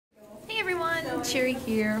Cherry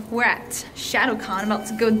here. We're at SHADOCON, about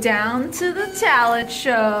to go down to the talent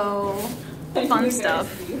show. Fun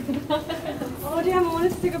stuff. Oh damn, I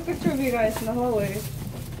wanted to take a picture of you guys in the hallway.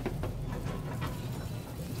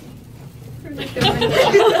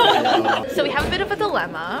 So we have a bit of a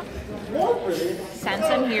dilemma.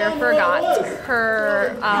 Sansan here forgot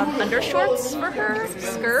her undershorts for her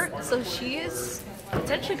skirt, so she is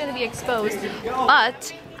potentially going to be exposed,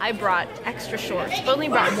 but I brought extra shorts. I've only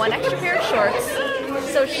brought one extra pair of shorts,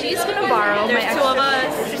 so she's gonna borrow my extra. There's two of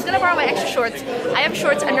us. She's gonna borrow my extra shorts. I have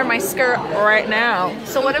shorts under my skirt right now.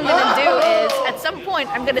 So what I'm gonna do is, at some point,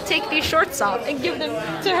 I'm gonna take these shorts off and give them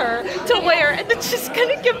to her to wear, and then she's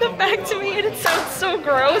gonna give them back to me. And it sounds so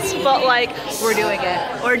gross, but like, we're doing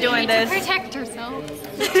it. We're doing this. To protect ourselves.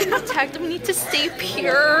 Protect them. We need to stay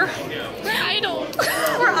pure. We're idols.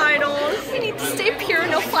 We're idols. We need to stay pure.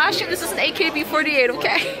 No flashing. This is an AKB48,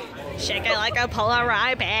 okay? Shake it like a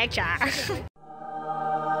Polaroid picture.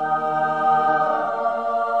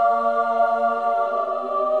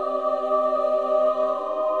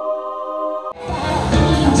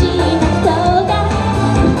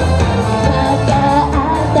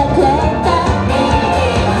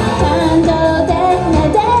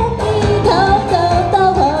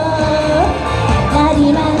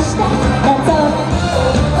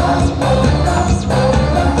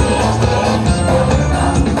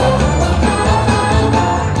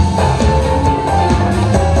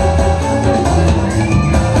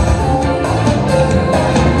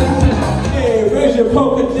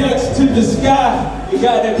 The sky, you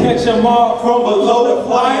gotta catch them all from below to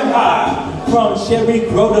flying high. From cherry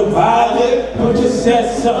grow to violet, don't just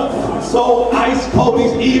set some. So ice cold,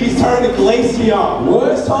 these Eevees turn to glaceon.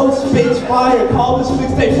 What? So space fire, call this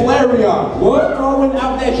mixtape Flareon. What? Throwing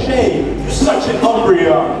out that shade, you're such an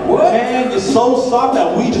Umbreon. What? Man, you're so soft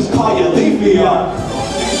that we just call you Leafeon.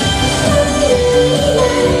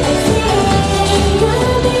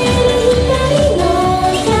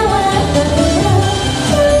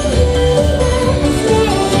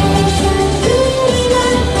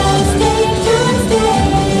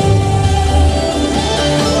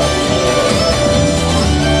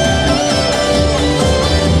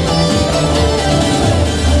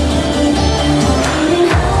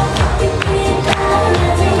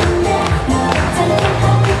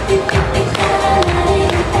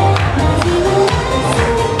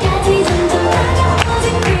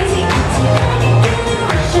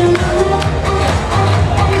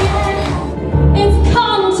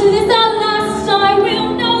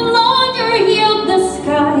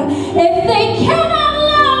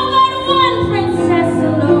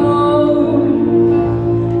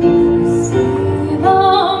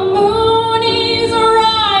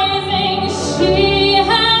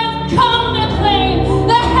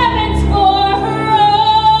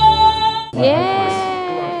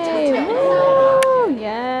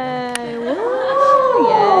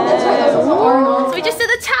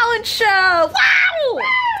 Show! Wow!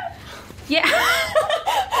 Yeah.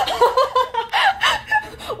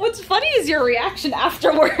 What's funny is your reaction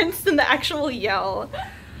afterwards than the actual yell.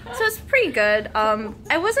 So it's pretty good.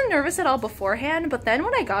 I wasn't nervous at all beforehand, but then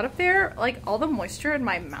when I got up there, like all the moisture in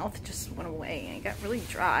my mouth just went away and it got really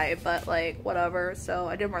dry, but like whatever. So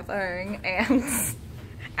I did my thing and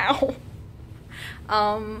ow.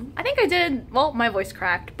 I think I did, well, my voice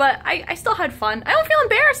cracked, but I still had fun. I don't feel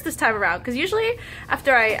embarrassed this time around, because usually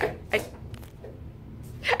after I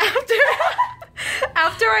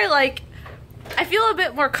feel a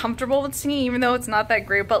bit more comfortable with singing, even though it's not that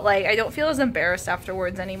great, but like I don't feel as embarrassed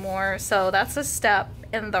afterwards anymore. So that's a step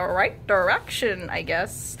in the right direction, I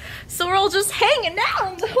guess. So we're all just hanging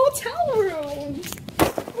out in the hotel room.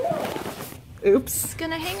 Oops.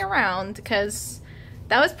 Gonna hang around, because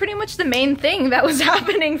that was pretty much the main thing that was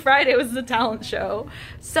happening Friday, was the talent show.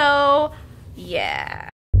 So, yeah.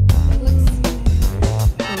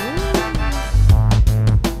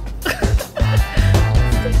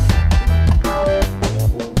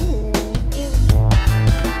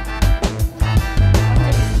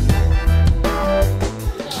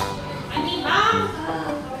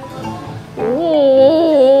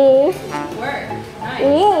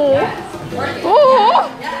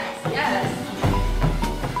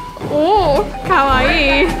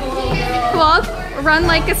 Kawaii. Well, run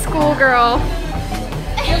like a schoolgirl.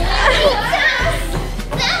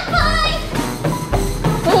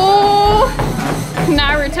 Oh,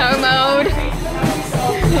 Naruto mode.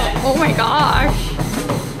 Oh my gosh.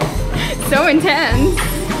 So intense.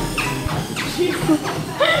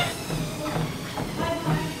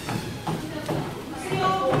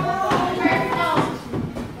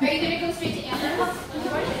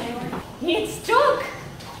 It's stuck!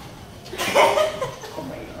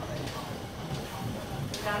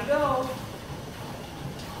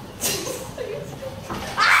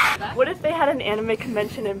 anime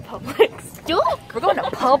convention in Publix. We're going to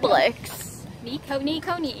Publix. Nico.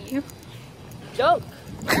 Joke.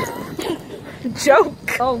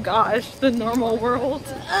 Joke. Oh gosh, the normal world.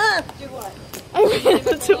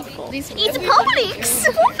 It's Publix.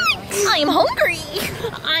 I'm hungry.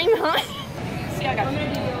 See, I got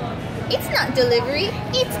it. It's not delivery.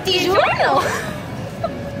 It's DiGiorno.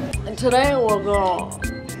 And today we're gonna.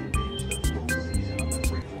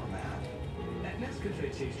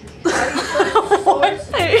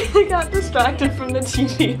 I got distracted from the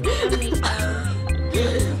TV.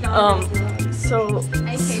 So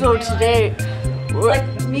today, like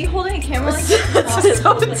me holding a camera like this.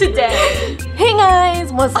 So today, hey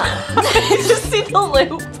guys, what's up? Just see the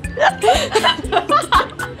loop.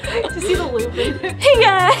 Just see the loop. Hey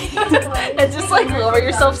guys, and just like lower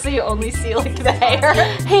yourself so you only see like the hair.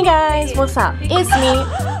 Hey guys, what's up? It's me,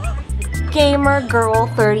 Gamer Girl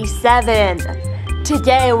 37.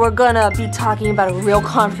 Today we're gonna be talking about a real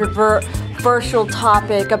controversial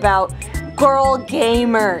topic about girl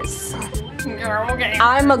gamers.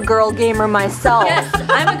 I'm a girl gamer myself. Yes,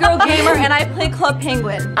 I'm a girl gamer and I play Club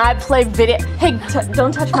Penguin. I play video. Hey,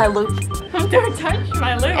 don't touch my loop. Don't touch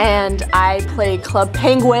my loop. And I play Club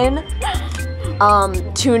Penguin,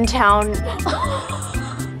 Toontown.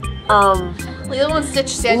 Lilo and Stitch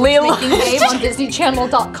sandwich Lilo making game on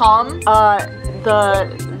DisneyChannel.com.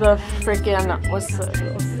 The freaking what's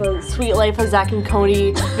the Sweet Life of Zack and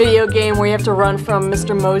Cody video game where you have to run from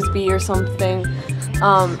Mr. Mosby or something.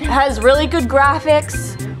 Has really good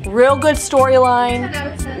graphics, real good storyline.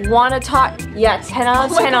 Wanna talk? Yeah, 10 out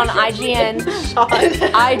of 10 on IGN.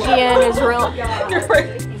 IGN is real. You're right.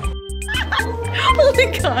 Oh my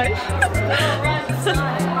gosh.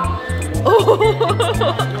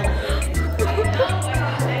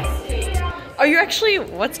 Are you actually?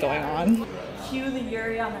 What's going on? Cue the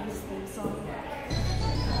Yuri on Ice theme song.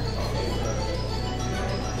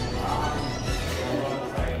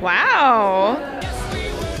 Wow.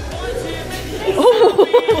 Oh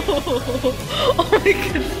my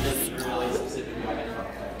goodness.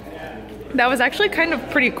 That was actually kind of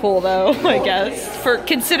pretty cool though, I guess, for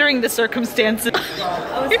considering the circumstances.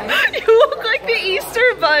 You look like the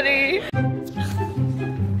Easter Bunny.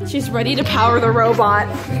 She's ready to power the robot.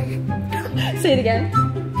 Say it again.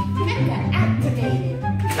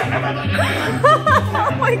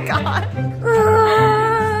 Oh my god.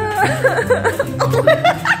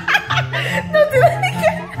 No, do that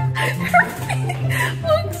again. Her feet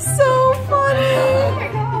look so funny.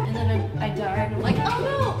 And then I died. I'm like, oh no.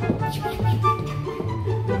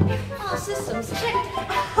 All systems checked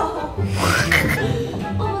out.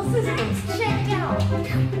 All systems checked out.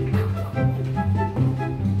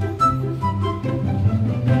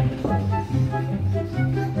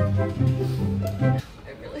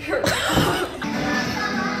 It really hurt.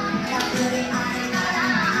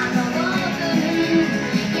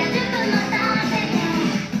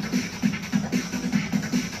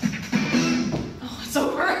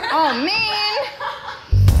 Oh man.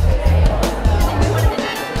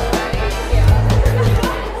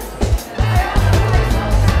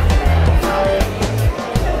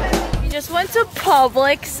 We just went to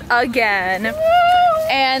Publix again,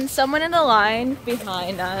 and someone in the line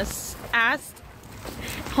behind us asked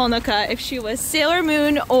Honoka if she was Sailor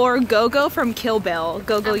Moon or Go-Go from Kill Bill.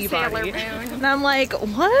 Go-Go Yubari. And I'm like,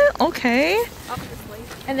 what? Okay.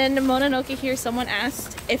 And then Mononoke here, someone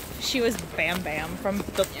asked if she was Bam Bam from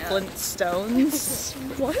the Flintstones.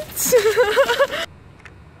 What?